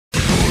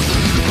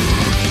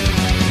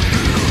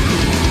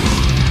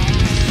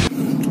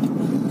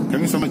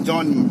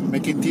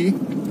McEntee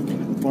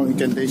from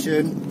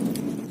Incantation.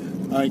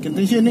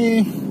 Incantation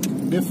ni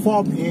dia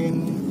form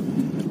in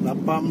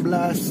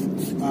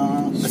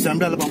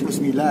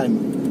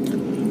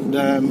 1989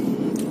 dan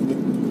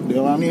dia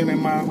orang ni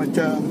memang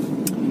macam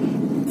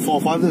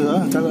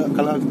forefather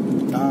kalau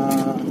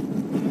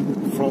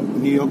from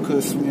New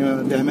Yorkers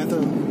punya death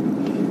metal,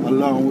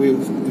 along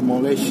with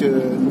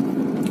Demolition,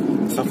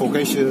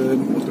 Suffocation.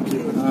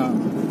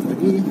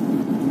 Jadi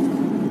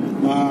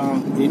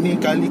ini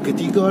kali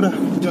ketiga dah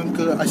jump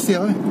ke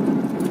Asia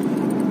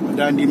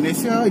dan di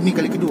Malaysia ini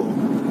kali kedua.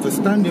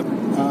 First time dia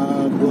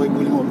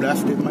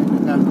 2015 dia main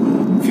dengan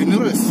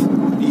Funerals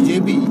di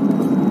JB.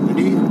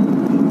 Jadi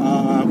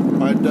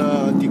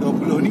pada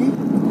 30 ni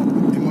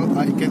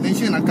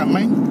Incantation akan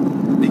main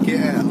di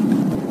KL.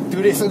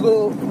 2 days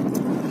ago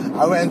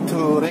I went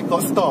to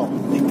record store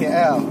in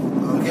KL.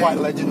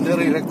 Quite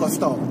legendary record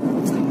store.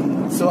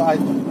 So I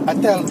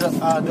tell the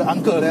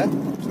uncle there,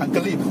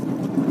 Uncle Lim,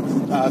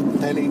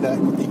 telling that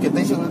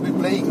Incantation will be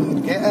playing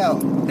in KL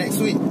next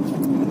week.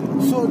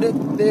 So he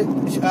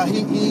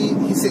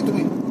said to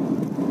me,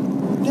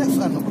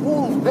 "That's an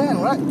old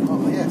band, right?"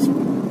 Oh yes,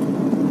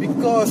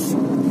 because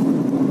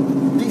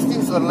this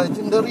is a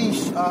legendary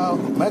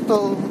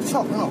metal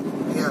shop, you know.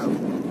 Yeah.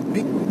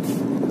 Big,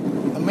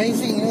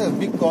 amazing,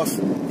 because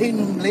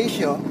in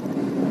Malaysia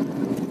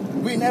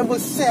we never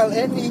sell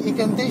any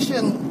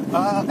Incantation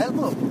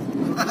album.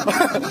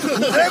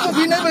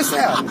 we never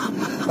sell.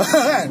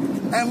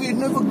 And we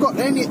never got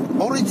any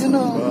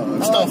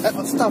original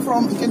stuff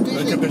from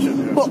Incantation.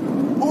 Yeah. But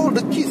all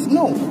the kids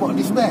know about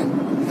this band.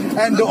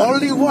 And the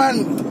only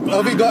one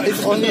we got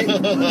is only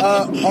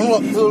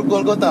Onward to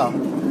Golgotha.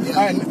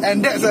 Yeah.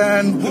 And that's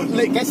a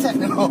bootleg cassette,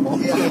 you know.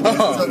 Yeah,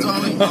 so it's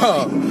only,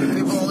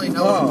 people only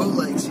know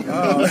bootlegs.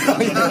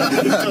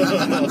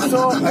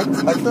 So I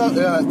thought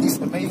it's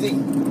amazing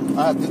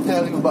to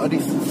tell you about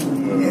this.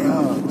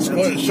 It's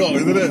quite a shock,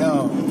 isn't it?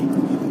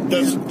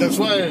 That's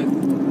why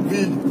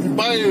we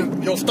buy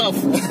your stuff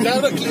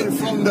directly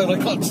from the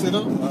records, you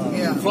know,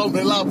 from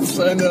the labs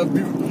and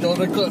your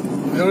record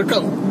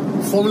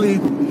formerly.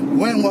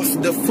 When was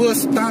the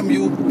first time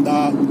you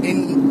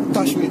in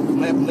touch with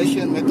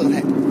Malaysian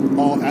metalhead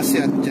or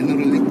ASEAN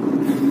generally?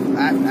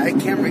 I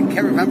can't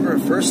remember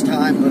the first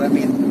time, but I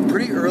mean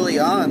pretty early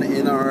on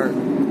in our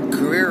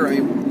career. I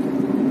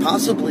mean,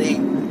 possibly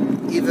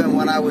even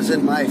when I was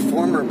in my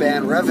former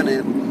band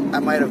Revenant, I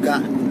might have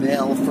gotten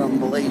mail from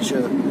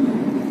Malaysia.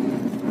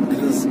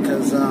 Because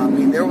I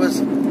mean, there was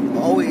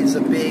always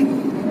a big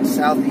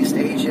Southeast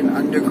Asian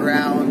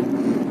underground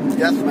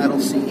death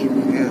metal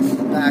scene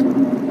back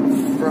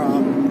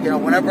from,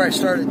 whenever I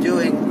started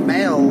doing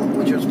mail,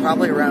 which was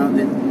probably around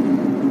in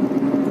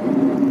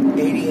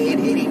 88,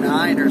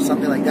 89 or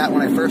something like that,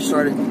 when I first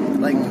started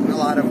like doing a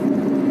lot of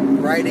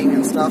writing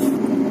and stuff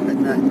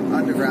in the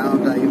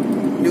underground. I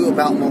knew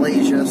about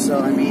Malaysia,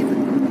 so I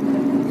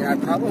mean, I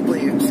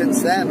probably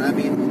since then, I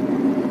mean,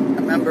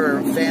 I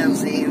remember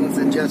fanzines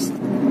and just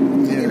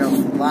a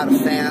lot of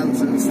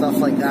fans and stuff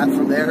like that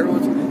from there.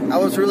 I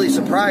was really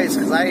surprised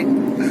because I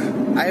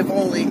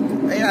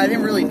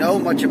didn't really know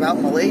much about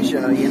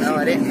Malaysia.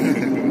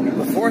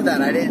 Before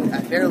that I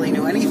barely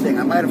knew anything.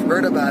 I might have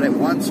heard about it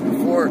once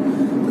before,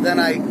 but then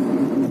I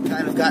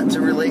kind of got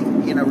to relate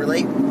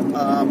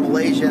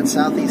Malaysia and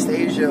Southeast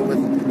Asia with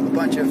a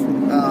bunch of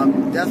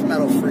death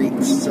metal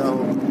freaks.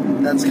 So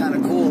that's kind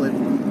of cool,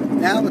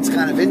 and now it's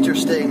kind of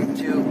interesting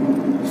to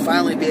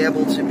finally be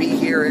able to be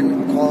here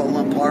in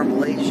Kuala Lumpur,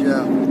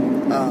 Malaysia,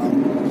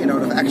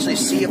 to actually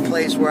see a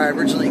place where I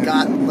originally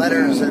got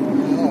letters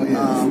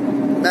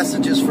and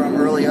messages from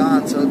early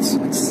on. So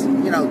it's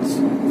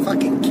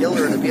fucking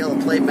killer to be able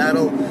to play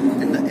metal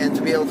and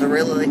to be able to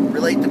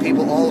relate to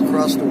people all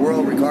across the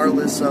world,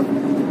 regardless of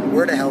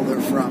where the hell they're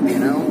from.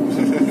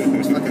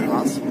 It's fucking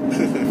awesome.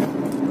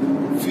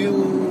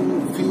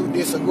 Few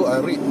days ago, I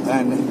read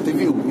an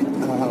interview with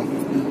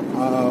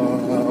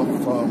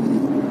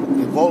from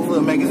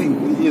Revolver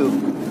magazine with you.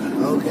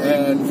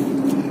 Okay. And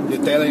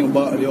they're telling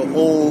about your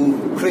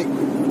old Craig,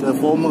 the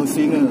former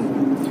singer.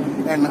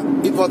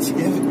 And it was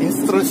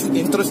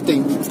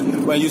interesting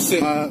when you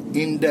said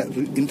in that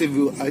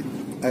interview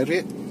I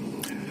read,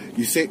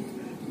 you said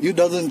you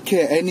doesn't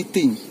care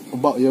anything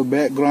about your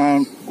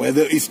background,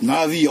 whether it's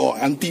Nazi or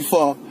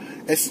Antifa.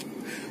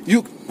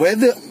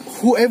 Whether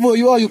whoever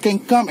you are, you can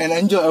come and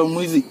enjoy our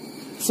music.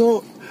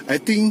 So I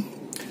think,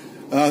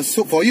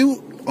 so for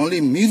you,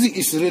 only music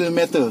is really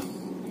matter.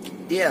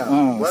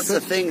 Yeah, well, the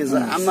thing is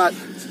that I'm not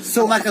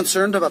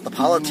concerned about the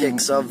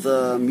politics of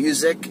the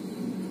music.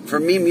 For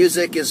me,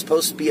 music is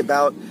supposed to be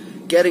about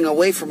getting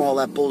away from all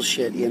that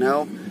bullshit,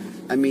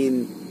 I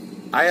mean,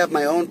 I have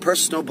my own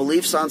personal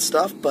beliefs on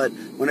stuff, but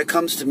when it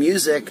comes to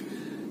music,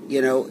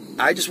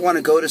 I just want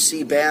to go to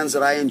see bands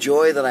that I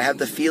enjoy, that I have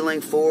the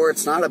feeling for.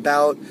 It's not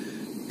about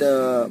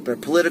their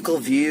political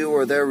view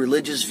or their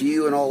religious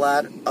view and all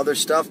that other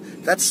stuff.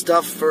 That's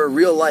stuff for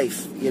real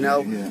life, you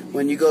know. Yeah.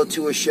 When you go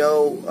to a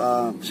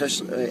show,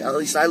 especially, at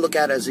least I look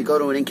at it as you go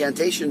to an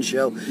Incantation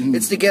show,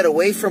 it's to get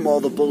away from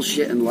all the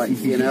bullshit in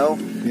life, you know.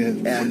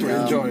 And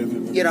to enjoy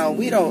it. you know,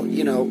 we don't,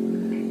 you know,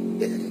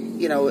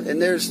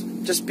 and there's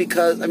just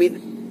because, I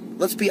mean,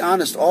 let's be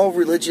honest, all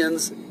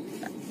religions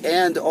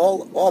and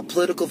all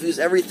political views,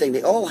 everything,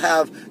 they all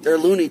have their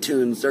Looney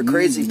Tunes, their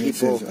crazy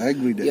people. Yes, I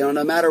agree that. You know,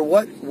 no matter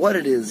what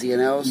it is, you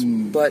know.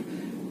 But,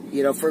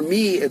 you know, for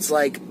me, it's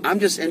like, I'm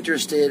just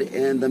interested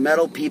in the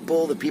metal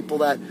people, the people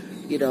that,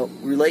 you know,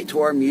 relate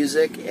to our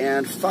music,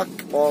 and fuck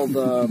all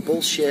the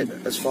bullshit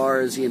as far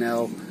as, you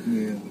know,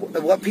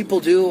 what people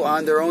do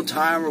on their own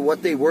time, or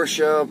what they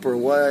worship, or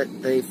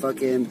what they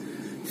fucking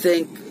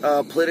think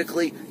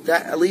politically.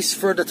 That, at least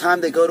for the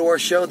time they go to our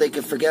show, they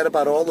can forget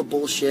about all the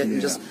bullshit and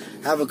just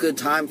have a good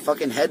time,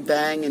 fucking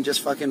headbang and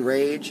just fucking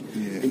rage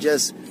and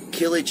just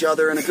kill each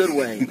other in a good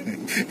way.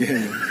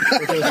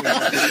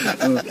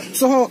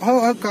 So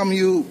how come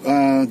you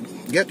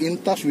get in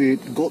touch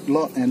with God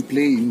Lord and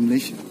play in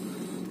Malaysia?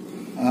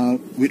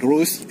 With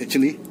Rose,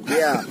 actually.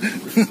 Yeah.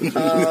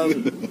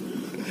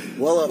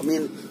 Well, I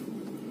mean,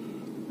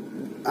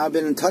 I've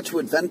been in touch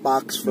with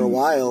Ventbox for a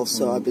while,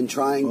 so I've been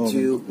trying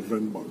to,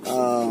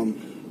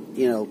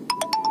 you know,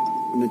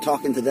 I've been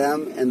talking to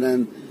them and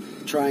then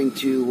trying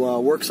to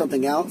work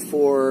something out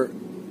for,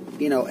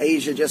 you know,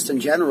 Asia just in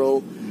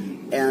general.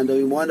 And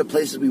we wanted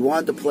places we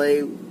wanted to play.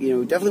 You know,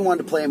 we definitely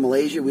wanted to play in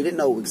Malaysia. We didn't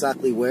know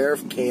exactly where,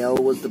 if KL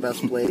was the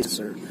best place,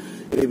 or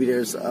maybe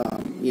there's,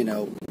 you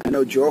know, I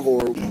know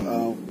Johor,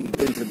 we've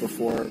been to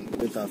before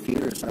with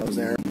Feeders. I was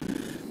there.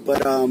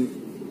 But,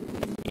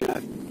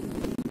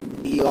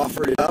 he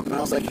offered it up, and I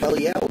was like, hell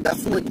yeah, we'll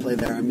definitely play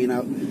there. I mean,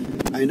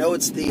 I know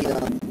it's the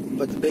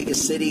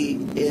biggest city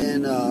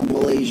in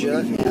Malaysia,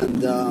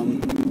 and,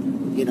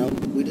 you know,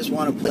 we just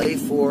want to play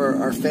for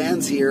our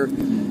fans here,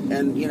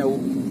 and, you know,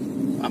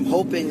 I'm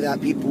hoping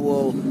that people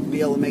will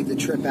be able to make the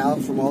trip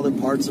out from all the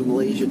parts of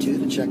Malaysia, too,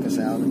 to check us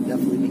out, and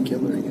definitely be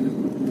killer, you know.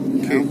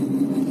 Okay.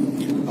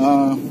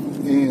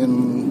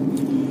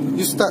 And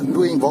you start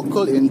doing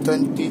vocal in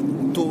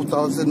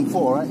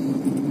 2004, right?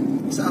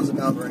 Sounds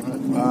about right.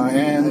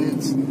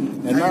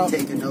 And now,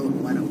 take a note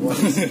when it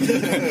was.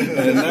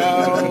 and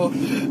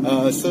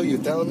now, so you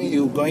tell me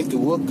you're going to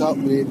work out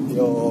with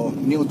your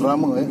new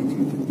drummer, eh?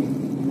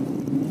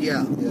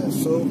 Yeah. Yeah.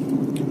 So,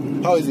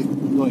 how is it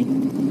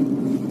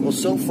going? Well,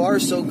 so far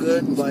so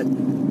good, but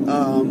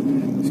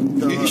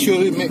it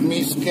surely make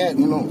me scared,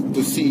 you know,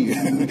 to see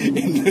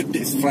in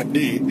this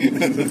Friday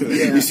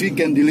if we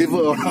can deliver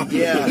or not.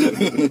 Yeah.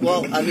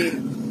 Well, I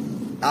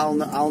mean,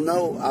 I'll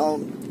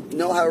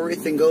know how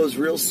everything goes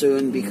real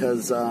soon,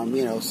 because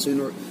you know, soon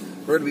we're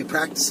going to be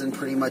practicing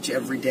pretty much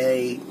every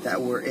day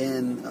that we're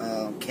in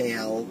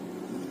KL.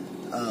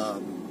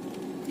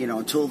 You know,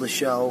 until the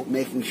show,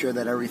 making sure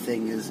that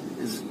everything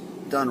is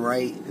done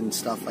right and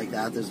stuff like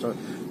that. There's a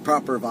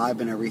proper vibe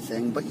and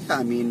everything. But yeah,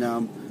 I mean,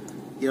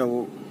 you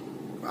know,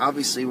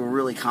 obviously we're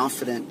really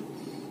confident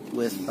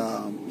with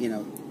you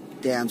know,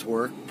 Dan's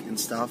work and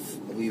stuff.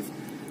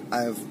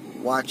 I've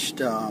watched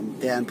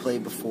Dan play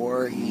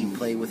before. He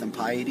played with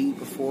Impiety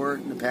before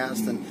in the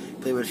past, and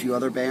played with a few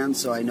other bands,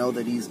 so I know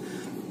that he's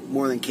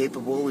more than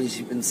capable, and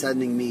he's been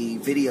sending me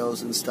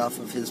videos and stuff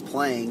of his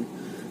playing.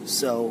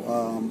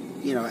 So,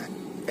 you know,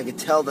 I could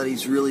tell that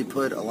he's really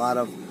put a lot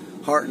of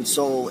heart and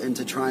soul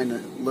into trying to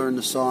learn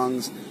the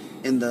songs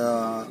in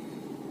the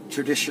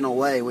traditional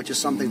way, which is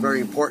something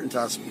very important to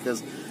us,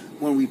 because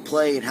when we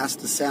play, it has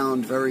to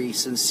sound very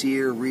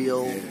sincere,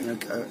 real, you know,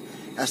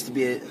 has to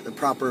be the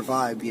proper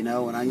vibe, you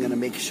know, and I'm going to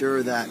make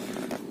sure that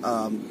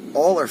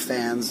all our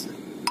fans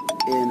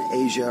in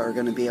Asia are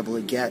going to be able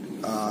to get,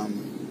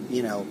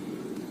 you know,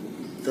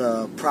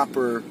 the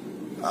proper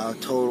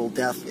total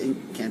death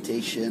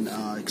incantation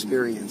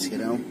experience, you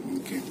know.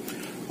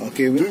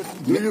 Okay.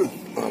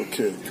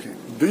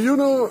 Do you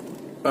know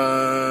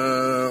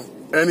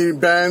any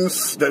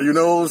bands that you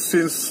know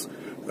since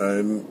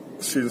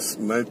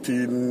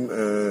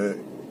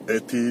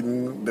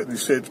 1918 that you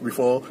said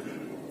before,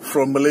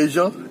 from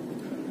Malaysia?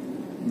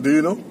 Do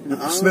you know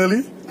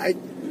personally? I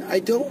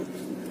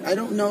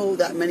don't know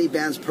that many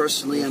bands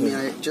personally. I mean,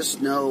 I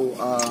just know,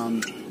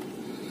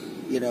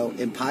 you know,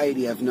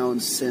 Impiety I've known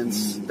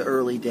since the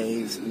early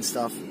days and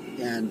stuff,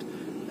 and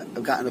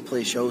I've gotten to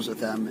play shows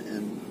with them,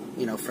 and,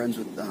 you know, friends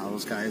with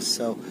those guys.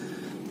 So,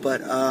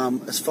 but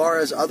as far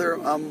as other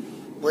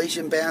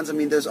Malaysian bands, I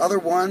mean, there's other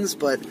ones,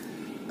 but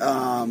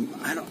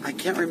I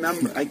can't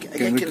remember. I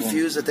get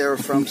confused that they were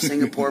from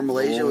Singapore,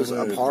 Malaysia. Was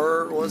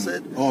Horror, was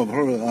it? Oh,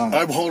 Horror.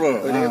 I'm Horror.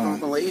 Are they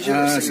from Malaysia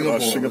or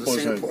Singapore?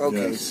 Singapore.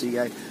 Okay, Yes. see,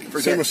 I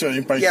forget.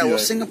 Singapore, Yeah, well,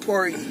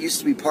 Singapore used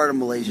to be part of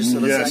Malaysia,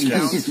 so does that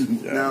count?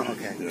 Yeah. No?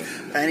 Okay.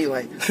 Yeah.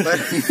 Anyway, but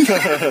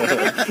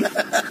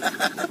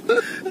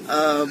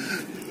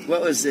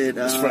what was it?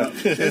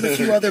 There's a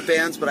few other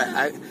bands, but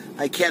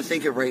I can't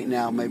think of it right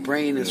now. My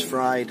brain is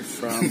fried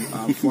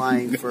from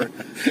flying for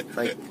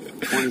like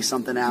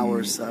 20-something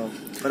hours. So,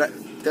 but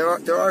there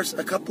are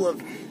a couple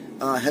of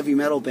heavy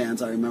metal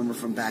bands I remember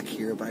from back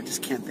here, but I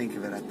just can't think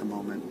of it at the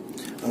moment.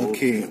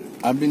 Okay,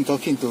 I've been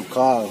talking to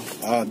Karl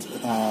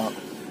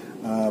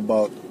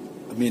about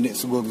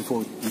minutes ago before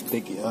we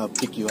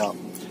pick you up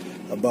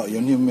about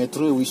your new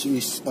material, which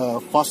is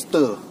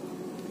faster.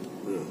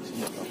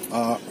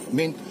 I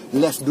mean,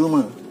 less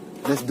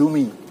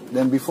doomy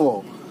than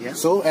before. Yeah.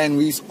 So, and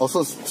we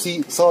also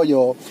saw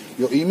your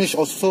image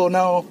also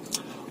now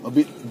a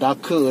bit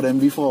darker than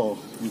before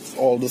with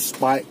all the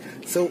spike.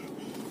 So,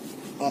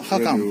 how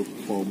come?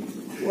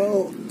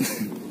 Well,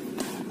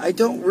 I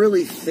don't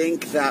really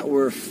think that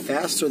we're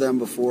faster than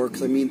before,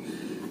 because I mean,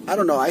 I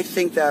don't know. I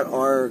think that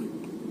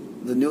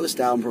the newest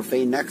album,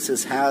 Profane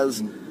Nexus,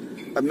 has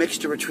a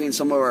mixture between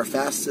some of our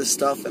fastest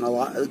stuff and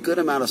a good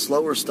amount of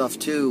slower stuff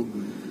too.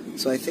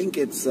 So I think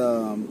it's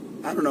I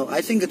don't know. I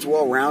think it's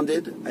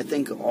well-rounded. I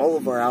think all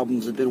of our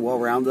albums have been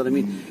well-rounded. I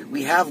mean,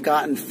 we have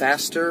gotten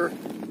faster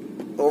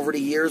over the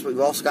years, but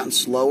we've also gotten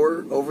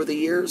slower over the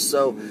years.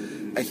 So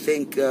I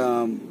think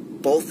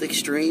both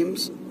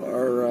extremes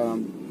are,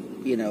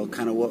 you know,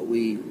 kind of what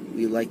we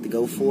like to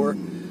go for.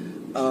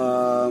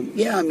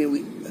 Yeah, I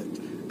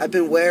mean, I've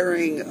been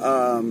wearing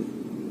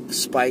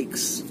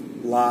spikes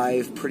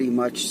live pretty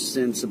much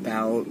since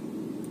about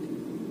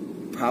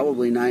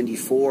probably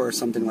 94 or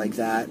something like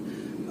that.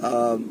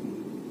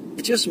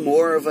 It's just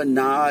more of a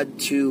nod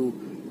to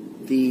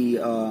the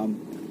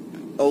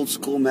old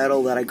school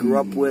metal that I grew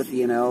up with,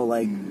 you know,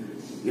 like,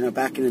 you know,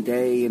 back in the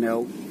day, you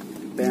know,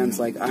 bands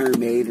like Iron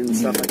Maiden and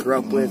stuff I grew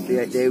up with,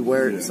 they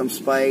wear some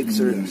spikes,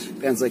 or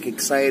bands like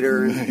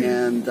Exciter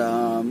and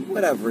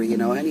whatever, you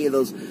know, any of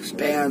those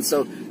bands.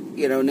 So,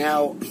 you know,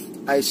 now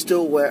I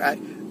still wear,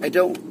 I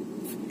don't,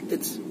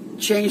 it's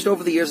changed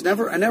over the years.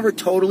 I never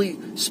totally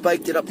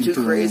spiked it up too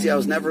crazy. I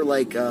was never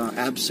like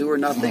Absu or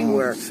nothing,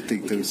 where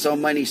so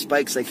many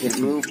spikes I can't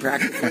move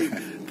practically.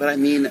 But I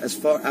mean,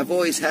 I've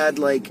always had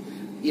like,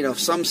 you know,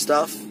 some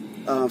stuff,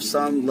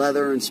 some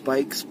leather and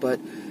spikes, but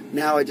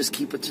now I just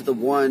keep it to the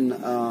one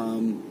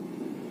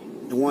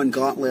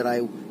gauntlet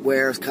I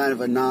wear as kind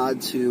of a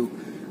nod to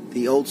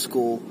the old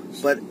school.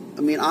 But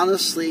I mean,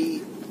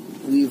 honestly,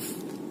 we've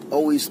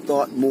always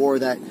thought more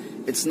that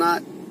it's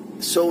not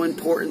so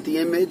important, the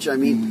image. I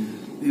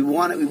mean, we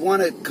want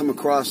to come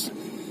across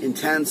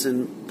intense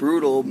and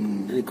brutal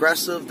and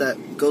aggressive,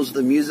 that goes with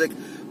the music,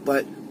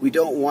 but we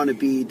don't want to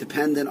be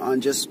dependent on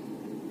just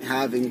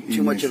having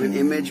too much of an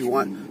image. We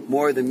want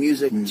more of the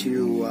music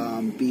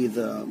to be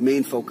the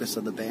main focus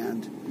of the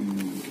band.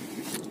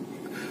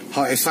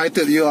 How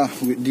excited you are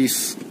with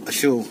this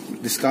show,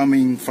 this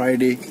coming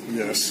Friday?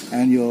 Yes.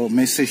 And your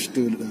message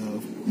to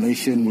the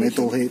Malaysian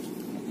metalhead?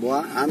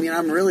 Well, I mean,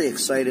 I'm really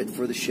excited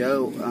for the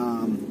show.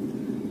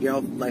 You know,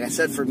 like I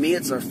said, for me,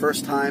 it's our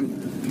first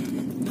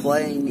time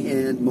playing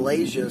in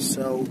Malaysia,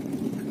 so,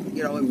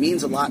 you know, it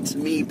means a lot to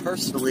me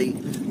personally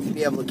to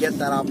be able to get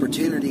that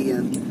opportunity,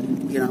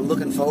 and, you know, I'm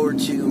looking forward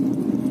to,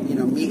 you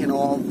know, meeting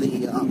all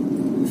the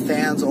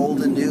fans,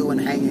 old and new,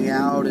 and hanging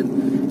out,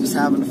 and just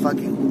having a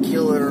fucking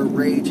killer,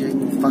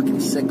 raging, fucking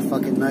sick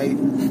fucking night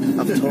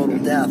of total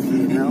death,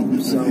 you know?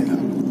 So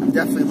I'm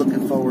definitely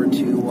looking forward to,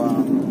 you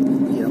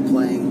know,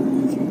 playing.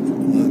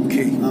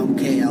 Okay.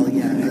 KL,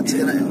 yeah. It's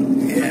gonna,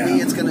 for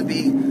me, it's gonna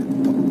be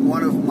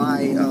one of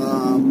my,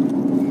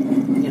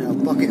 you know,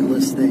 bucket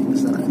list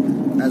things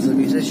as a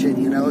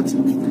musician. You know,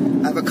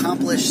 I've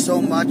accomplished so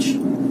much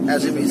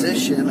as a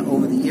musician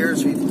over the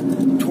years.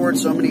 We've toured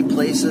so many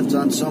places,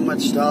 done so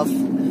much stuff.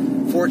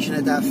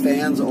 Fortunate to have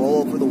fans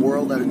all over the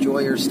world that enjoy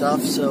your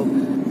stuff. So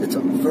it's,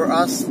 for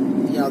us,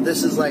 you know,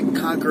 this is like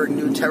conquering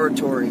new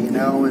territory, you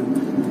know, and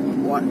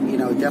you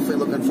know, definitely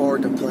looking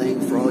forward to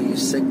playing for all you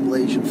sick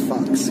Malaysian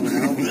fucks, you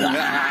know?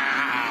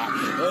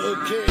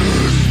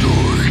 Okay.